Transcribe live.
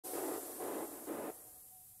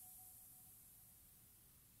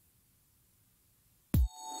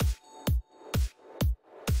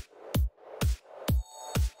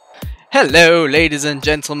Hello ladies and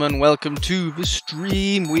gentlemen, welcome to the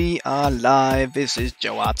stream. We are live. This is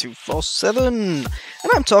JoeR247 and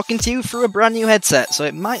I'm talking to you through a brand new headset, so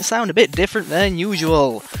it might sound a bit different than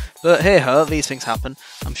usual. But hey ho, these things happen.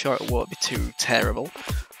 I'm sure it won't be too terrible.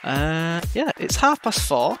 Yeah, it's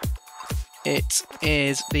 4:30. It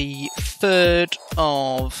is the 3rd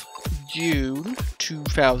of June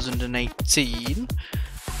 2018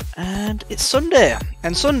 and it's Sunday.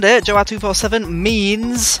 And Sunday, JoeR247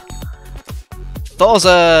 means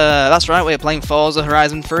Forza! That's right, we're playing Forza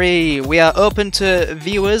Horizon 3. We are open to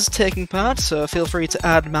viewers taking part, so feel free to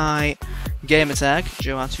add my gamer tag,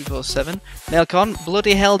 JoeR247. Nailcon,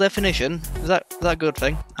 bloody hell definition. Is that a good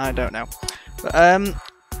thing? I don't know. But,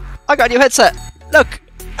 I got a new headset! Look!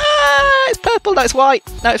 Ah, it's purple, now it's white,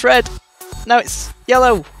 now it's red, now it's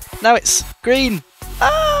yellow, now it's green.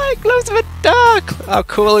 Ah, it glows in the dark! How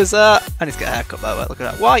cool is that? I need to get a haircut by the way, look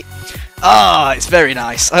at that. White! Ah, it's very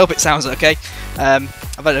nice. I hope it sounds okay. I've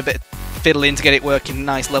had a bit of fiddling to get it working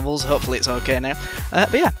nice levels. Hopefully it's okay now.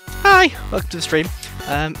 But yeah, hi! Welcome to the stream.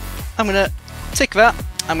 I'm gonna tick that.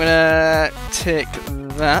 I'm gonna tick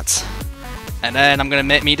that. And then I'm gonna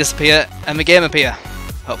make me disappear and the game appear.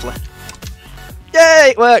 Hopefully.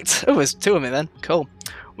 Yay! It worked! Oh, there's two of me then. Cool.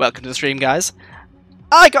 Welcome to the stream, guys.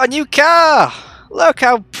 I got a new car! Look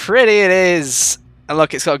how pretty it is! And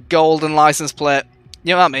look, it's got a golden license plate.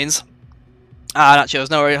 You know what that means? Ah, that shows.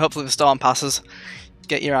 No worry. Hopefully the storm passes.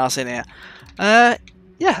 Get your ass in here. Yeah,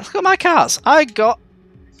 look at my cars. I got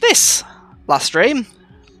this last stream.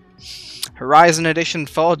 Horizon Edition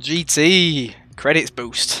 4 GT. Credits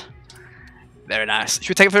boost. Very nice. Should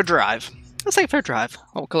we take it for a drive? Let's take it for a drive.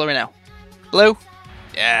 What colour are we now? Blue?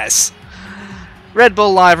 Yes. Red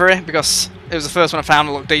Bull livery, because it was the first one I found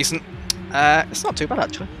that looked decent. It's not too bad,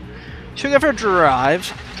 actually. Should we go for a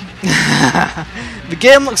drive? The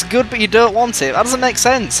game looks good, but you don't want it. That doesn't make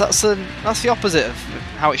sense. That's the opposite of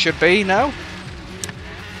how it should be, no?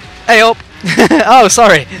 Hey up! Oh,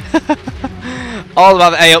 sorry. All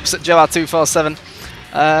about the A-ups at JoeR247.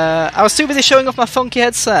 I was too busy showing off my funky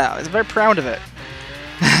headset. I was very proud of it.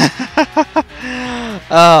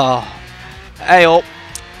 Oh. Hey up.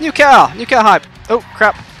 New car hype. Oh,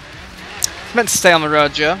 crap. Meant to stay on the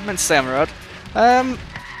road, Joe. Meant to stay on the road.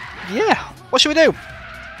 Yeah. What should we do?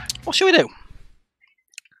 What should we do?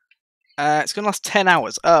 It's going to last 10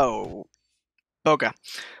 hours. Oh. Bugger.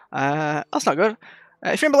 That's not good.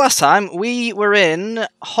 If you remember last time, we were in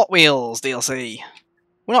Hot Wheels DLC.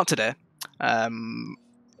 We're not today. That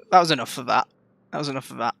was enough of that.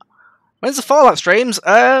 When's the Fallout streams?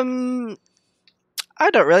 I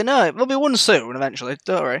don't really know. There'll be one soon, eventually.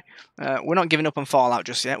 Don't worry. We're not giving up on Fallout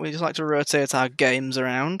just yet. We just like to rotate our games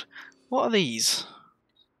around. What are these?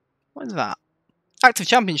 What is that? Active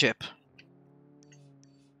Championship.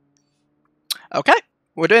 Okay,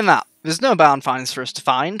 we're doing that. There's no bound finds for us to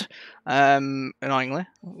find. Annoyingly.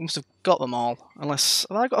 We must have got them all. Unless...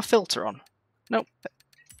 Have I got a filter on? Nope.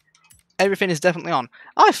 Everything is definitely on.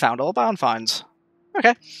 I found all bound finds.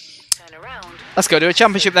 Okay. Let's go do a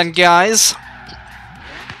championship then, guys.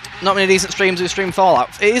 Not many decent streams who stream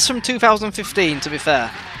Fallout. It is from 2015, to be fair.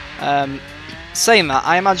 Saying that,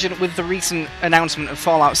 I imagine with the recent announcement of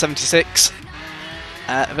Fallout 76,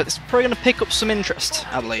 that it's probably going to pick up some interest,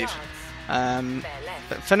 I believe.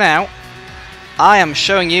 But for now, I am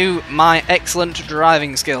showing you my excellent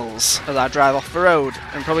driving skills as I drive off the road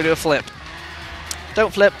and probably do a flip.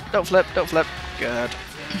 Don't flip, don't flip, don't flip. Good.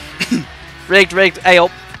 Rigged, A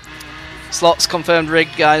up. Slots confirmed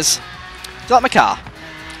rigged, guys. Do you like my car?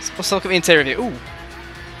 Let's look at the interior view. Ooh.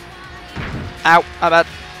 Ow, my bad.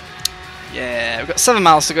 Yeah, we've got 7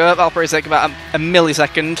 miles to go. That'll probably take about a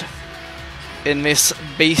millisecond in this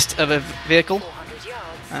beast of a vehicle.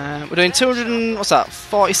 We're doing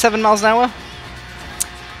 47 miles an hour?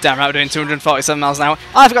 Damn right, we're doing 247 miles an hour.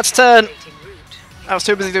 I forgot to turn! I was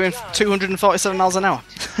too busy doing 247 miles an hour.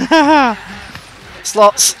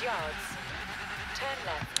 Slots.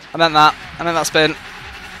 I meant that spin.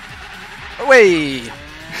 Away!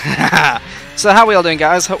 So how are we all doing,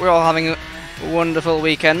 guys? Hope we're all having wonderful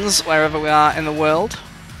weekends wherever we are in the world.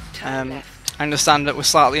 I understand that we're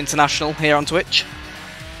slightly international here on Twitch.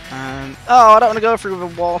 Oh, I don't want to go through the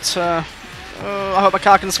water. Oh, I hope my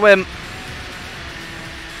car can swim.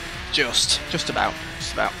 Just about.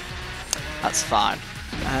 That's fine.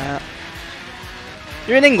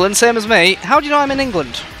 You're in England, same as me. How do you know I'm in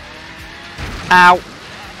England? Ow.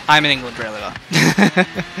 I'm in England, really, though.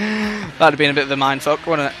 That'd have been a bit of a mindfuck,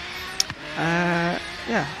 wouldn't it?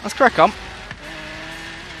 Yeah, let's crack on.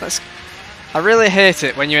 I really hate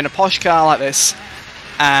it when you're in a posh car like this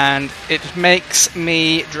and it makes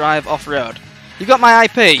me drive off-road. You got my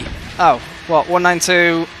IP? Oh, what,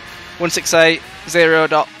 192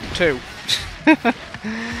 168.0.2.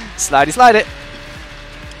 Slide it.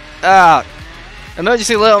 Ah.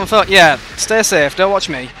 Emergency alert on the phone. Yeah, stay safe. Don't watch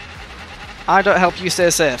me. I don't help you stay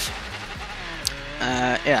safe.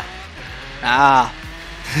 Yeah. Ah.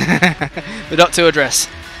 The .2 address.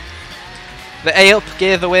 The A up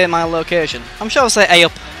gave away my location. I'm sure I'll say A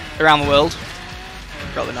up around the world.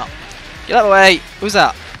 Probably not. Get out of the way. Who's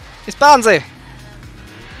that? It's Barnsey.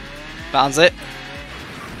 Barnsey.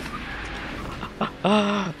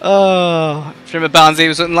 Oh, if you remember Barnsey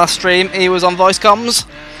was in the last stream, he was on voice comms,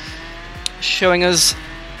 showing us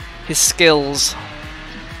his skills.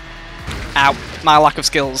 Ow, my lack of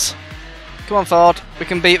skills. Come on, Ford, we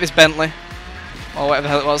can beat this Bentley. Or whatever the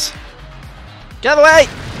hell it was. Get out of the way!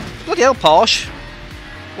 Bloody hell, Porsche.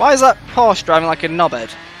 Why is that Porsche driving like a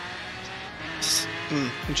knobhead?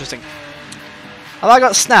 Interesting. Have I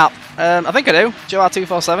got Snap? I think I do.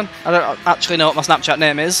 JoeR247. I don't actually know what my Snapchat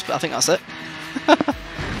name is, but I think that's it.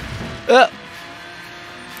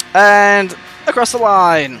 And across the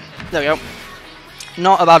line. There we go.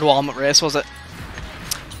 Not a bad warm-up race, was it?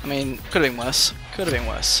 I mean, could have been worse. Could have been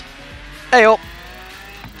worse. Hey up.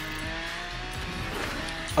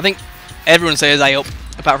 I think everyone says hey up,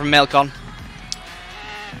 apart from Mailcon.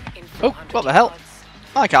 Oh, what the hell?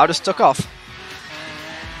 My car just took off.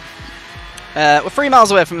 We're 3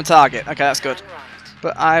 miles away from the target. Okay, that's good.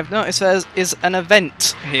 But I've noticed there is an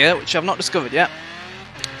event here, which I've not discovered yet.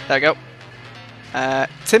 There we go.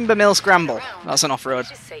 Timber Mill Scramble. That's an off-road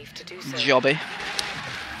jobby.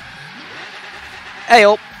 Hey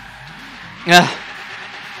up.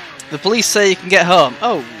 The police say you can get home.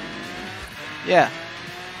 Oh. Yeah.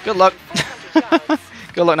 Good luck.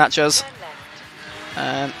 Good luck, Nachos.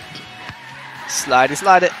 Slidey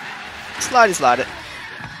slide it. Slidey slide it.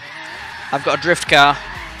 I've got a drift car.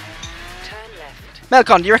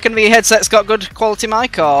 Melcon, do you reckon the headset's got good quality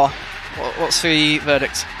mic, or what's the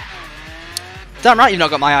verdict? Damn right you've not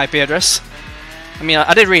got my IP address. I mean,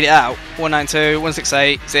 I did read it out.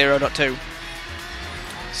 192.168.0.2.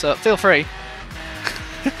 So feel free.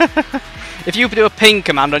 If you do a ping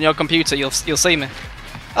command on your computer, you'll see me.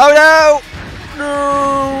 Oh no!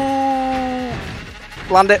 No!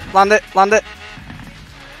 Land it, land it, land it.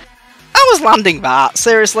 I was landing that,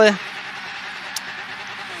 seriously.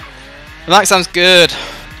 The mic sounds good.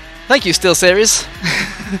 Thank you, SteelSeries.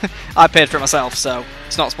 I paid for it myself, so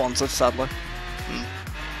it's not sponsored, sadly.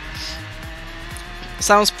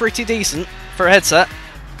 Sounds pretty decent for a headset.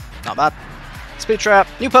 Not bad. Speed trap,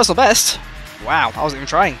 new personal best. Wow, I wasn't even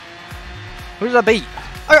trying. Who did I beat?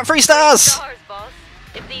 I got 3 stars!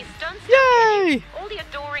 If these stunts Yay! all the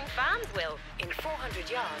adoring fans will in 400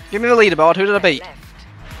 yards. Give me the leaderboard. Who did I beat?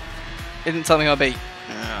 It didn't tell me who I beat.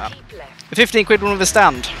 The 15 quid one with a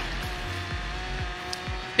stand.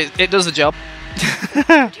 It does the job.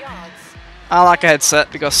 I like a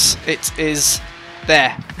headset because it is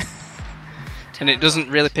there. And it doesn't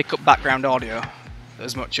really pick up background audio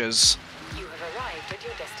as much as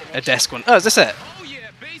a desk one. Oh, is this it?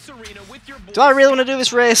 Do I really want to do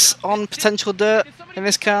this race on potential dirt in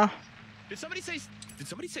this car?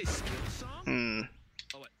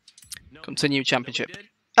 Continue championship.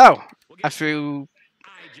 Oh, I threw...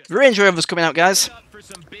 The Range Rover's coming out, guys.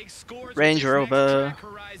 Range Rover.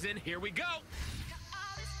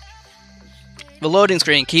 The loading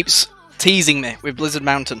screen keeps teasing me with Blizzard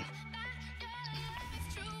Mountain.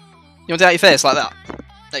 You want to out your face like that?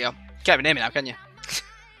 There you go. Can't even hear me now, can you?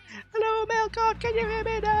 Hello, Mailcon, can you hear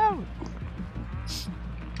me now?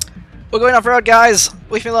 We're going off-road, guys.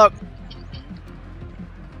 Wish me luck.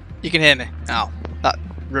 You can hear me. Oh, that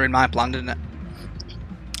ruined my plan, didn't it?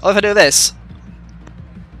 What if I do this?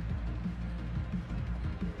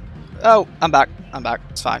 Oh, I'm back. I'm back.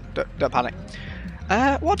 It's fine. Don't panic.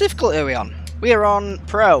 What difficulty are we on? We are on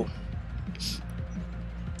Pro.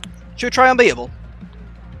 Should we try Unbeatable?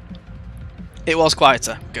 It was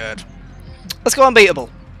quieter. Good. Let's go Unbeatable.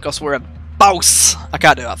 Because we're a boss. I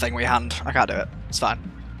can't do that thing with your hand. I can't do it. It's fine.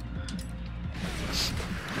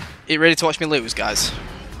 You ready to watch me lose, guys?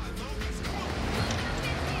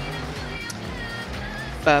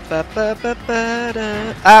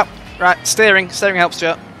 Ah, right. Steering. Steering helps,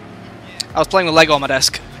 Joe. I was playing with Lego on my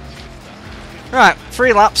desk. Right,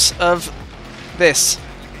 3 laps of this.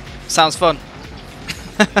 Sounds fun.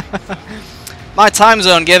 My time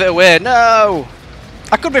zone gave it away. No!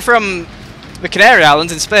 I could be from the Canary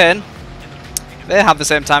Islands in Spain. They have the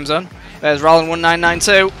same time zone. There's Roland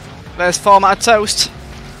 1992. There's Formatted Toast.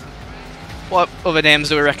 What other names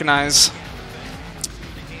do we recognise?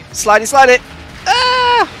 Slidey, slide it!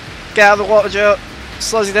 Ah! Get out of the water, Joe.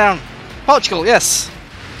 Slows you down. Portugal, yes.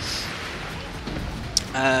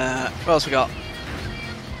 What else we got?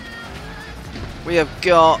 We have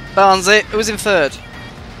got Barnsley. Who's in third?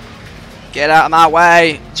 Get out of my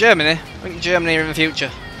way. Germany. I think Germany are in the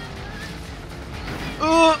future.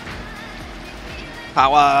 Ooh.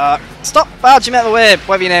 Power. Stop barging me out of the way,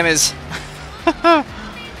 whatever your name is.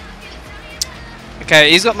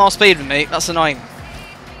 Okay, he's got more speed than me. That's annoying.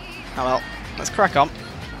 Oh well. Let's crack on.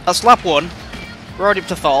 That's lap 1. We're already up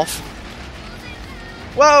to 4th.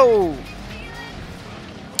 Whoa!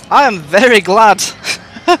 I am very glad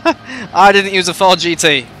I didn't use a Ford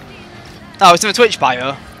GT. Oh, it's in a Twitch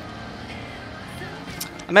bio.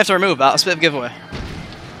 I may have to remove that. That's a bit of a giveaway.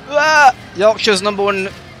 Ah! Yorkshire's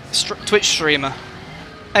 #1 Twitch streamer.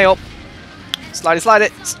 Hey up. Slide it, slide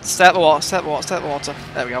it. Stay out the water, stay out the water, stay out the water.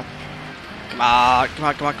 There we go. Come on, come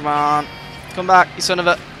on, come on, come on. Come back, you son of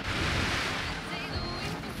a...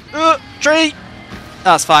 Tree!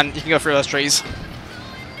 That's fine, you can go through those trees.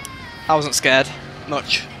 I wasn't scared.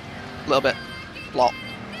 Much. A little bit. Lot.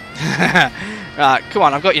 Right, come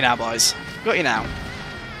on, I've got you now, boys. Got you now.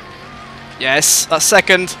 Yes, that's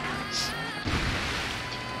second.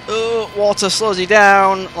 Water slows you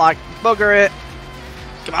down, like bugger it.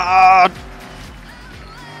 Come on!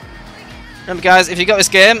 Remember guys, if you got this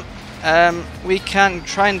game, we can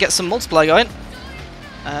try and get some multiplayer going.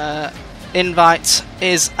 Invite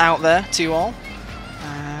is out there to you all.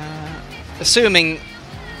 Assuming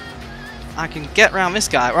I can get around this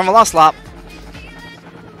guy. We're on the last lap.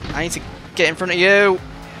 I need to get in front of you.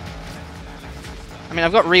 I mean,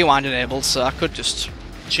 I've got rewind enabled, so I could just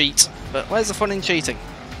cheat. But where's the fun in cheating?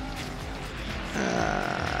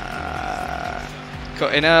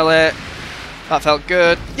 Cut in early. That felt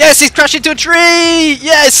good. Yes, he's crashed into a tree!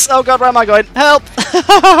 Yes! Oh god, where am I going? Help!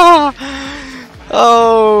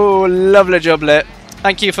 Oh, lovely jubbly.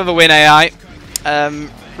 Thank you for the win, AI.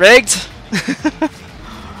 Rigged?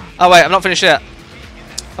 Oh wait, I'm not finished yet.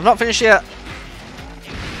 I'm not finished yet.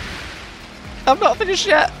 I'm not finished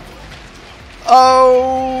yet.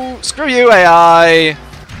 Oh, screw you, AI.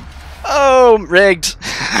 Oh, rigged.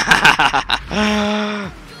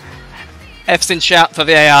 F's in chat for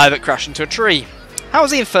the AI that crashed into a tree. How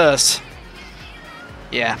was he in first?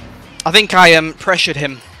 Yeah, I think I pressured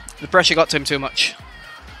him. The pressure got to him too much.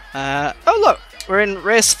 Oh look, we're in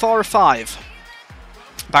race 4 or 5.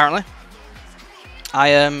 Apparently. I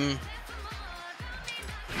don't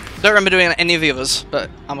remember doing any of the others, but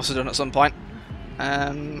I must have done at some point. You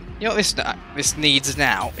know what this needs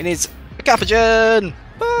now? It needs a Capuchin!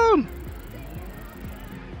 Boom!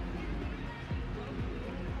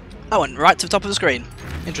 I went right to the top of the screen.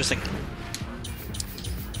 Interesting.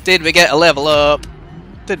 Did we get a level up?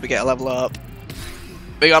 Did we get a level up?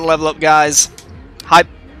 We got a level up, guys. Hype.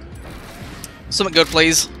 Something good,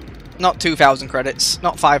 please. Not 2,000 credits.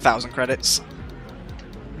 Not 5,000 credits.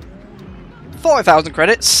 40,000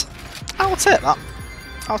 credits. I will take that.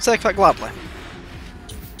 I'll take that gladly.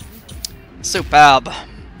 Superb.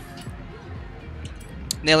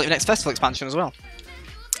 Nearly the next festival expansion as well.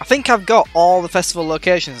 I think I've got all the festival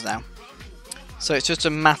locations now. So it's just a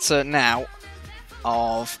matter now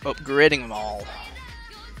of upgrading them all.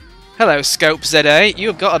 Hello, Scope ZA. You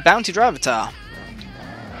have got a bounty driver tar.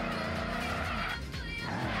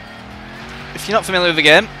 If you're not familiar with the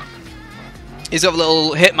game, he's got a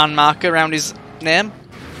little hitman marker around his name.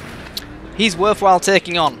 He's worthwhile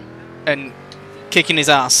taking on and kicking his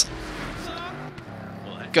ass.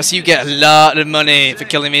 Because you get a lot of money for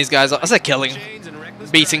killing these guys. I say killing.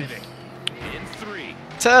 Beating.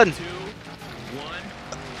 Turn.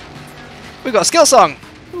 We've got a skill song.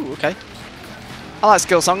 Ooh, okay. I like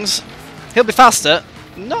skill songs. He'll be faster.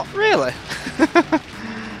 Not really.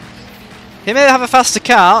 He may have a faster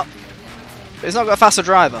car, but he's not got a faster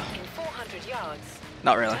driver. 400 yards.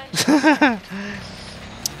 Not really.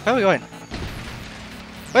 Where are we going?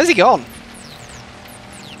 Where's he gone?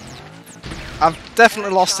 I've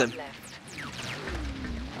definitely lost him.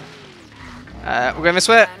 We're going this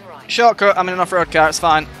way. Shortcut. I'm in an off-road car. It's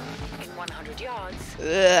fine. In 100 yards.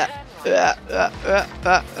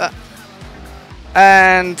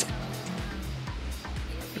 And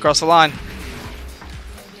across the line.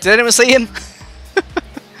 Did anyone see him?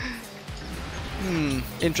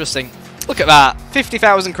 Interesting. Look at that.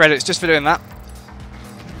 50,000 credits just for doing that.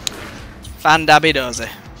 Fan-dabby dozy.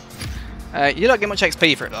 You don't get much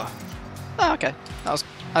XP for it though. Oh, okay. I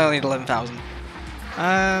only need 11,000.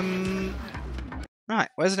 Right,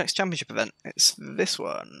 where's the next championship event? It's this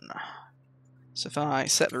one. So if I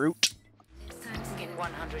set the route In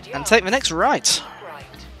 100 yards. and take the next right. Right.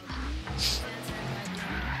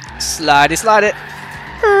 Slidey, slide it.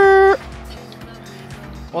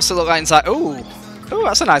 What's it look like inside? Ooh,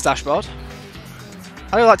 that's a nice dashboard.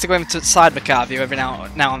 I do like to go into side the car view every now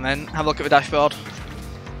and then. Have a look at the dashboard.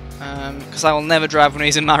 because I will never drive when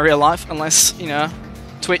he's in my real life, unless, you know,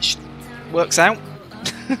 Twitch works out.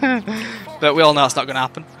 But we all know it's not going to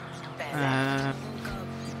happen.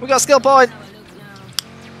 We got a skill point!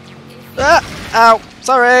 Ah! Ow!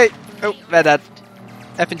 Sorry! Oh, they're dead.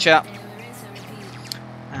 Effing chat.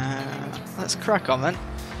 Let's crack on then.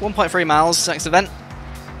 1.3 miles, next event.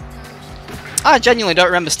 I genuinely don't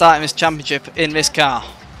remember starting this championship in this car.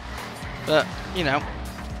 But, you know,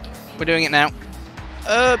 we're doing it now.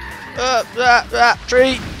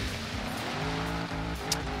 Tree!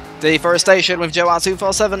 Deforestation with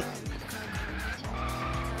JoeR247.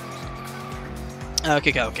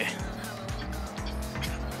 Okay.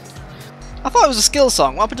 I thought it was a skill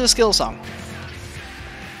song. What happened to a skill song?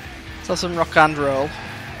 Let's have some rock and roll.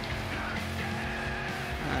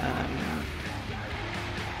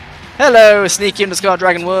 Hello,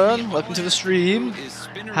 Sneaky_Dragon1. Welcome to the stream.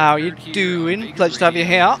 How you doing? Pleasure to have you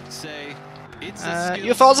here.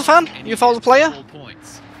 You a Forza fan? You a Forza player?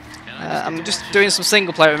 I'm just doing some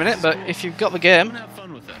single player at the minute, but if you've got the game,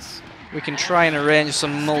 we can try and arrange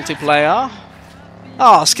some multiplayer.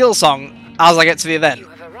 Oh, skill song as I get to the event. You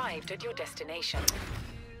have arrived at your destination.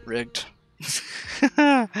 Rigged.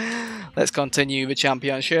 Let's continue the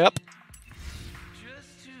championship.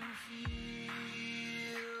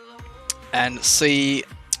 And see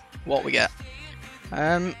what we get.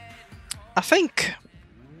 I think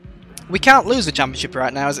we can't lose the championship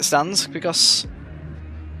right now as it stands because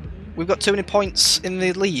we've got too many points in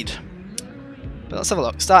the lead. But let's have a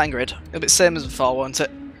look. Starting grid. It'll be the same as before, won't it?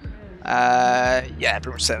 Yeah,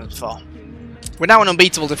 pretty much the same as before. We're now on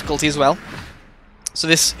unbeatable difficulty as well. So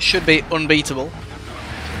this should be unbeatable.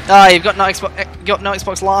 Ah, you've got no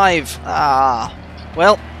Xbox Live. Ah,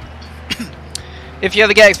 well. If you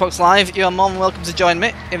ever get Xbox Live, you are more than welcome to join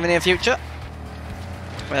me in the near future.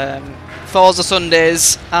 Forza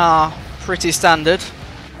Sundays are pretty standard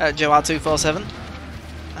at JoeR247.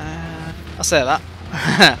 I'll say that.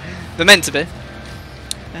 They're meant to be.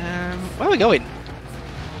 Where are we going?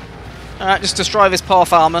 Alright, just destroy this poor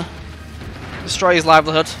farmer. Destroy his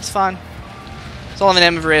livelihood. It's fine. It's all in the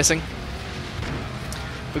name of racing.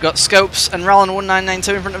 We've got Scopes and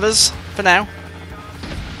Rallon1992 in front of us for now.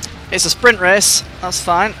 It's a sprint race, that's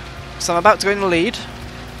fine. So I'm about to go in the lead.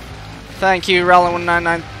 Thank you,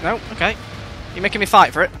 Rallon199. No, okay. You're making me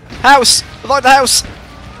fight for it. House! Avoid the house!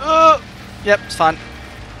 Yep, it's fine.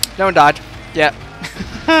 No one died. Yep.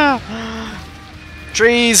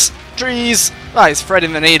 Trees! Trees! Right, it's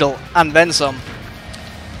threading the needle, and then some.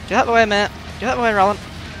 Get out of the way, mate. Get out of the way, Rallon.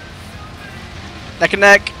 Neck and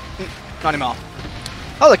neck. Not anymore.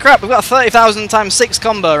 Holy crap, we've got a 30,000 times 6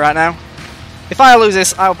 combo right now. If I lose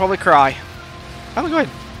this, I'll probably cry. How am I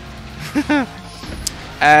going?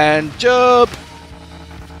 And jump!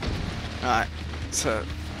 Alright, so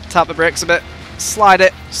tap the brakes a bit, slide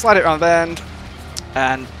it around the bend,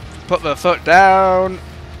 and put the foot down.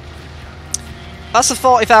 That's a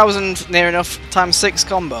 40,000 near enough times 6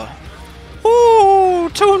 combo. Ooh,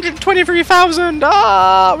 223,000!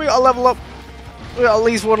 Ah, we got a level up. We got at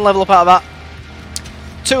least one level up out of that.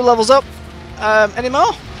 2 levels up. Any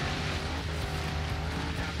more?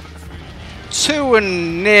 2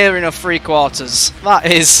 and near enough 3/4. That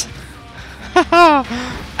is.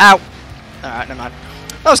 Ow! Alright, never mind.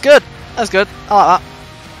 That was good. That was good. I like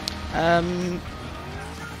that.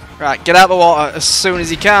 Right, get out of the water as soon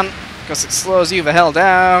as you can, because it slows you the hell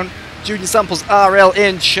down. Junior Samples RL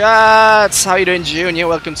in chat. How you doing, Junior?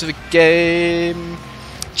 Welcome to the game.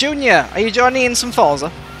 Junior, are you joining in some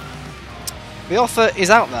Forza? The offer is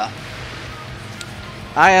out there.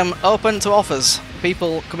 I am open to offers.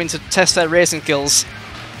 People coming to test their racing skills.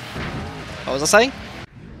 What was I saying?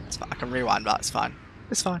 It's fine. I can rewind that. It's fine.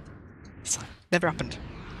 It's fine. It's fine. Never happened.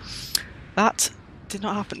 That did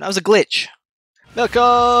not happen. That was a glitch. Milk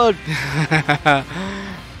code!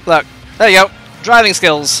 Look. There you go. Driving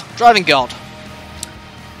skills. Driving god.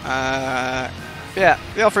 Yeah.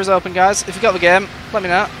 The offer is open, guys. If you've got the game, let me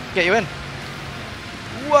know. Get you in.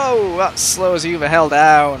 Whoa! That slows you the hell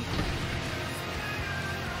down.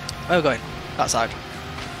 Where are we going? That side.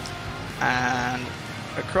 And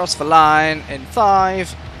across the line in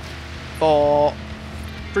 5, 4,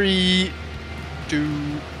 3, 2,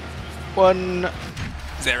 1,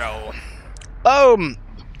 0. Boom!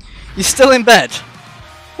 You're still in bed.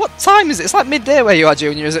 What time is it? It's like midday where you are,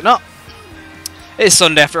 Junior, is it not? It is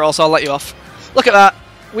Sunday after all, so I'll let you off. Look at that.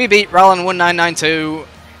 We beat Rallon1992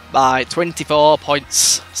 by 24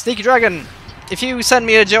 points. Sneaky Dragon, if you send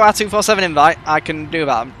me a JoeR247 invite, I can do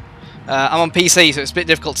that. I'm on PC, so it's a bit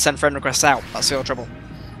difficult to send friend requests out. That's your trouble.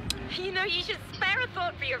 You know, you should spare a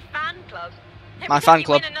thought for your fan club. My fan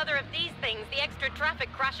club. Win another of these things, the extra after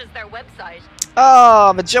traffic crashes their website.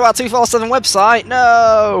 Oh, the JoeR247 website.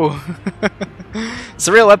 No. It's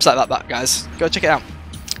a real website, that guys. Go check it out.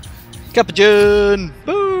 Cappuccino.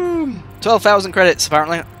 Boom. 12,000 credits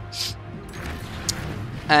apparently.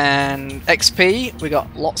 And XP, we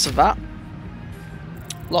got lots of that.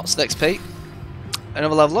 Lots of XP.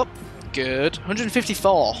 Another level up. Good.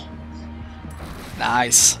 154.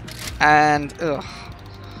 Nice. And, ugh.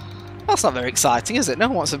 That's not very exciting, is it? No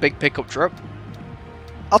one wants a big pickup truck.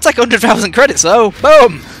 I'll take 100,000 credits though.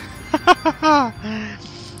 Boom!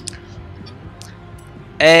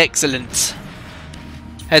 Excellent.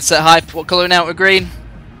 Headset hype. What colour now? We're green.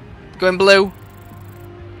 Going blue.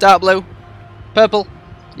 Dark blue. Purple.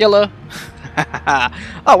 Yellow.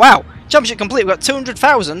 Oh wow! Championship complete. We've got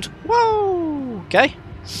 200,000. Whoa! Okay.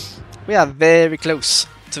 We are very close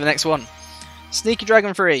to the next one. Sneaky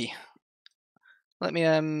Dragon 3. Let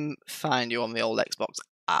me find you on the old Xbox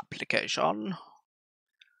application.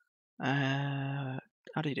 How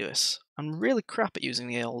do you do this? I'm really crap at using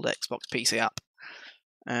the old Xbox PC app.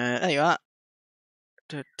 There you are.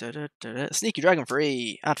 Sneaky Dragon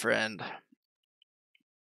 3. Add friend.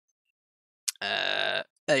 There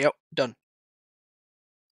you go. Done.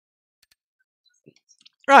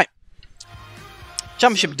 Right.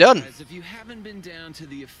 Championship done. If you haven't been down to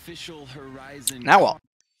the official Horizon. Now what?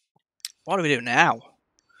 What do we do now?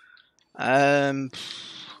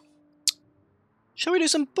 Shall we do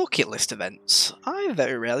some bucket list events? I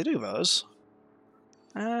very rarely do those.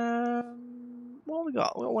 What have we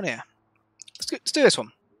got? We got one here. Let's do this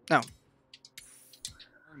one. No.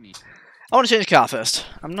 I want to change the car first.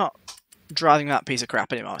 I'm not driving that piece of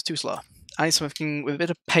crap anymore. It's too slow. I need something with a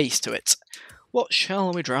bit of pace to it. What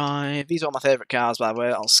shall we drive? These are all my favourite cars, by the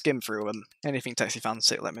way. I'll skim through them. Anything takes you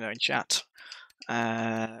fancy, let me know in chat.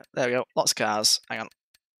 There we go. Lots of cars. Hang on.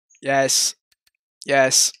 Yes.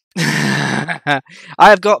 Yes. I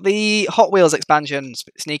have got the Hot Wheels expansion,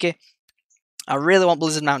 Sneaky. I really want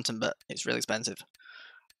Blizzard Mountain, but it's really expensive.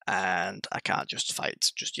 And I can't justify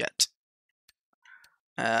it just yet.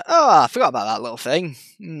 Oh, I forgot about that little thing.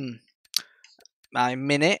 My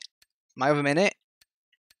Minute. My other Minute.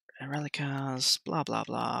 Rally cars. Blah, blah,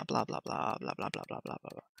 blah. Blah, blah, blah. Blah, blah, blah, blah, blah,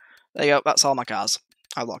 blah. There you go. That's all my cars.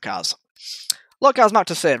 I have a lot of cars. A lot of cars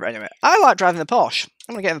marked as favourite anyway. I like driving the Porsche.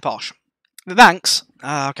 I'm going to get in the Porsche. The Manx.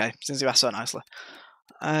 Ah, okay. Since you asked so nicely.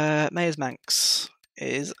 Mayor's Manx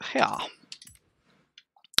is here.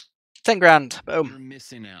 10 grand. Boom. You're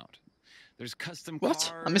missing out. There's custom what?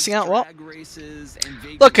 Cars, I'm missing out what? Races,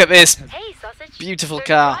 and look at this Hey, sausage. beautiful There's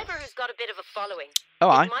car. a driver who's got a bit of a following. Oh,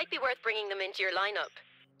 it I. might be worth bringing them into your lineup.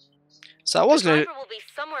 So I was The going to. driver will be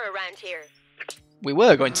somewhere around here. We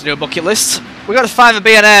were going to do a bucket list. We got to find the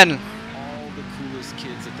BNN. all the coolest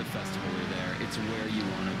kids at the festival are there. It's where you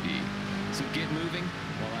want to be. So get moving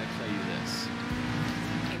while I play you this.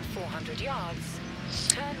 In 400 yards,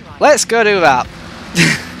 turn right. Let's go do that.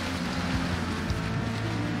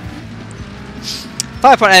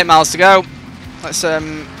 5.8 miles to go. Let's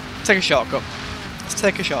take a shortcut. Let's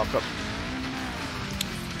take a shortcut.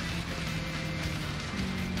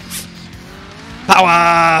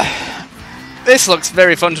 Power! This looks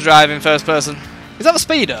very fun to drive in first person. Is that the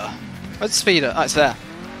speeder? Where's the speeder? Oh, it's there.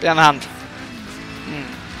 Behind the hand.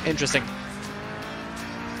 Interesting.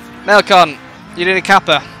 Melcon, you did a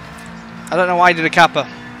kappa. I don't know why you did a kappa.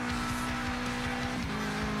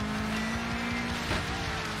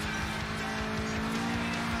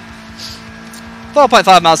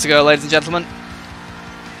 .5 miles to go, ladies and gentlemen.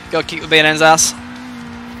 Go kick the BNN's ass.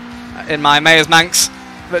 In my Mayor's Manx.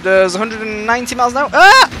 That does 190 miles an hour.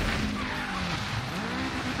 Ah!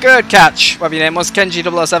 Good catch. Whatever your name was.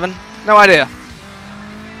 Kenji007. No idea.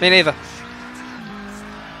 Me neither.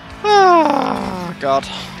 Oh, God.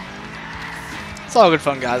 It's all good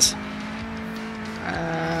fun, guys.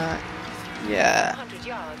 Yeah. 100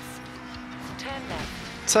 yards, turn left.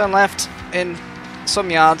 Turn left in some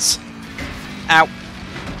yards. Ow.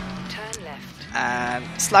 Turn left. And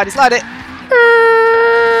slide it.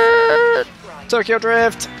 Right. Tokyo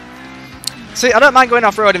Drift. See, I don't mind going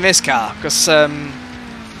off-road in this car, because a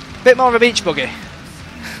bit more of a beach buggy.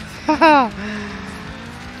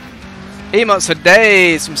 Emotes for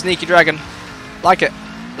days from Sneaky Dragon. Like it.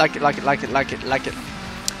 Like it, like it, like it, like it, like it.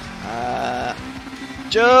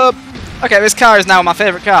 Jump! Okay, this car is now my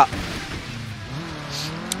favourite car.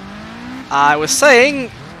 I was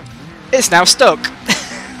saying, it's now stuck.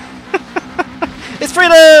 It's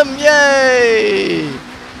freedom! Yay!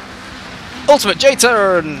 Ultimate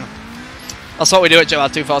J-turn! That's what we do at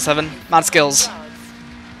JoeR247. Mad skills.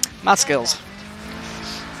 Mad skills.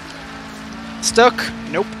 Stuck?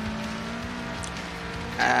 Nope.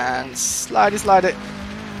 And slide it.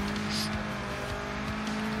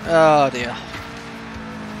 Oh dear.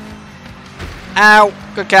 Ow!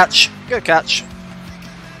 Good catch. Good catch.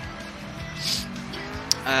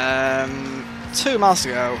 2 miles to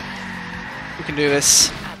go. You can do this.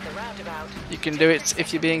 At the roundabout. You can do it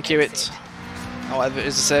if you're being cute. Or whatever it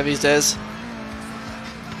is to say these days.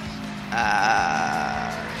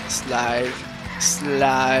 Slide.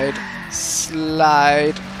 Slide.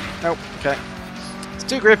 Slide. Nope. Okay. It's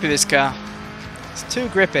too grippy, this car. It's too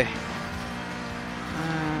grippy.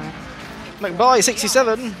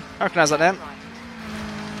 McBoy67. I recognise that name.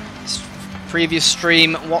 Previous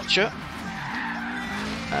stream watcher.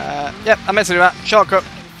 Yep, I meant to do that. Shortcut.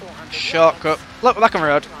 Shortcut. Look, we're back on the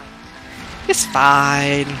road. It's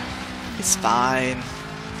fine. It's fine.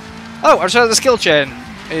 Oh, I just heard the skill chain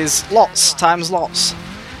is lots times lots.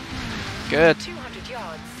 Good. 200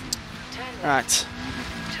 yards. Turn left. Right.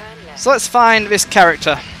 Turn left. So let's find this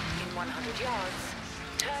character. In 100 yards.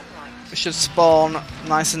 Turn right. It should spawn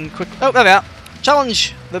nice and quick. Oh, there we are.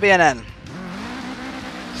 Challenge the BNN.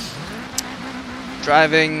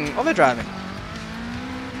 Driving. What are they driving?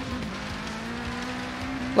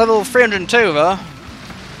 Level 302 though.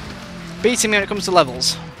 Beating me when it comes to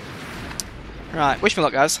levels. Right, wish me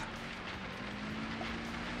luck, guys.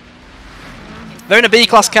 They're in a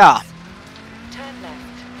B-class car. Turn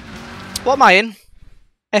left. What am I in?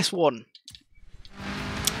 S1.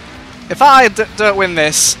 If I don't win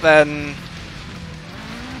this, then...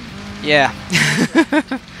 yeah.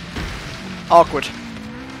 Awkward.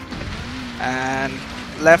 And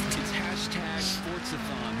left. It's hashtag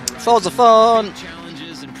Forzathon. Forzathon.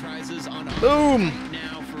 Challenges and prizes on Boom.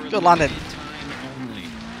 now for a Good landing. limited time only.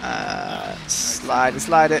 Slide it,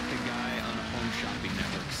 slide it. The guy on a home shopping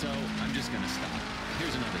network, so I'm just gonna stop.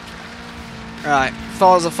 Here's another track. Right,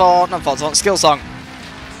 Forzathon, not Forzathon, skill song.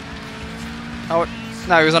 Oh,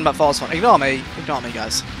 no, he was on about Forzathon. Ignore me,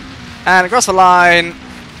 guys. And across the line,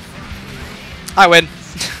 I win.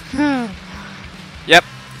 Yep,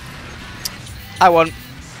 I won.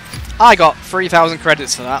 I got 3,000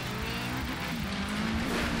 credits for that.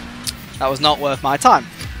 That was not worth my time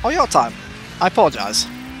or your time. I apologise.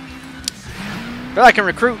 But I can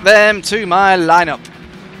recruit them to my lineup.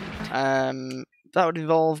 That would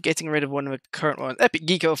involve getting rid of one of the current ones. Epic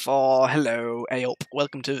Geeko 4. Hello, Aop.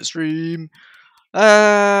 Welcome to the stream.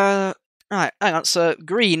 Right, hang on. So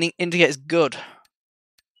green indicates good.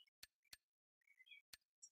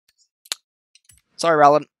 Sorry,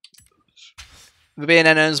 Rallan. The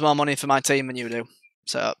BNN earns more money for my team than you do.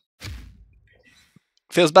 So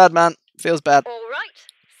feels bad, man. Feels bad. All right.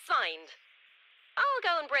 Signed. I'll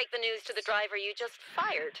go and break the news to the driver you just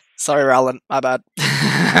fired. Sorry, Rallan. My bad.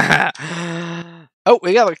 Oh,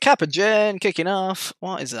 we got a Kappa Gen kicking off.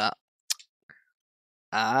 What is that?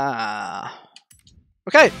 Ah.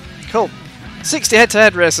 Okay, cool. 60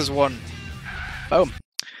 head-to-head races won. Boom.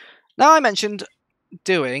 Now I mentioned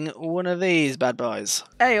doing one of these bad boys.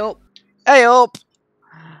 Hey up. Hey up.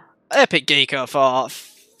 Epic Geeko 4.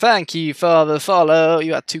 Thank you for the follow.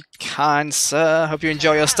 You are too kind, sir. Hope you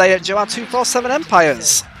enjoy your stay at JoeR247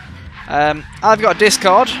 Empires. I've got a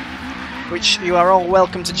Discord, which you are all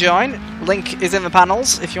welcome to join. Link is in the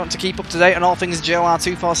panels if you want to keep up to date on all things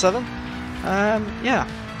JoeR247. Yeah.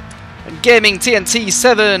 And Gaming TNT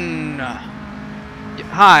 7.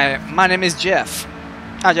 Hi, my name is Jeff.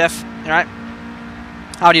 Hi, Jeff. You alright?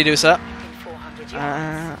 How do you do, sir? In 400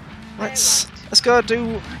 yards. Let's go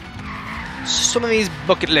do some of these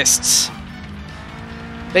bucket lists.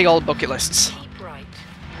 Big old bucket lists. Keep right.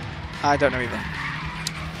 I don't know either.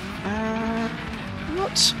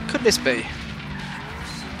 What could this be?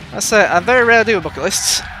 Let's say I very rarely do bucket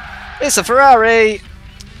lists. It's a Ferrari.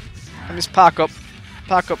 Let me just park up.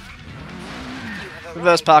 Park up. You have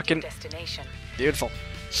Reverse arrived at parking. your destination. Beautiful.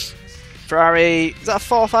 Ferrari. Is that a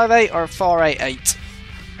 458 or a 488?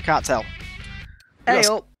 I can't tell. Hey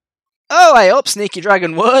up. Oh, hey up, Sneaky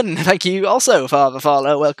Dragon 1. Thank you also for the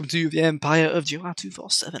follow. Welcome to the Empire of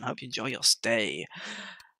JoeR247. I hope you enjoy your stay.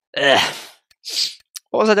 Ugh.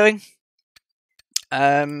 What was I doing?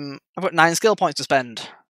 I've got 9 skill points to spend.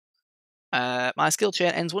 My skill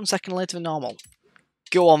chain ends 1 second later than normal.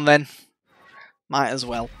 Go on then. Might as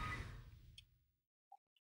well.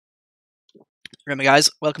 Remember guys,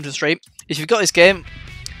 welcome to the stream. If you've got this game,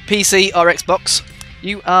 PC or Xbox,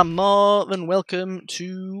 you are more than welcome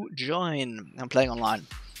to join. I'm playing online.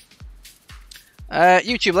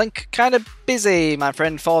 YouTube link, kind of busy, my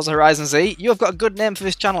friend Forza Horizon Z. You have got a good name for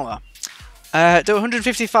this channel though. Do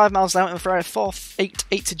 155 miles an hour in Ferrari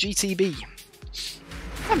 488 GTB.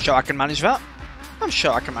 I'm sure I can manage that. I'm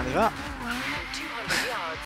sure I can manage that.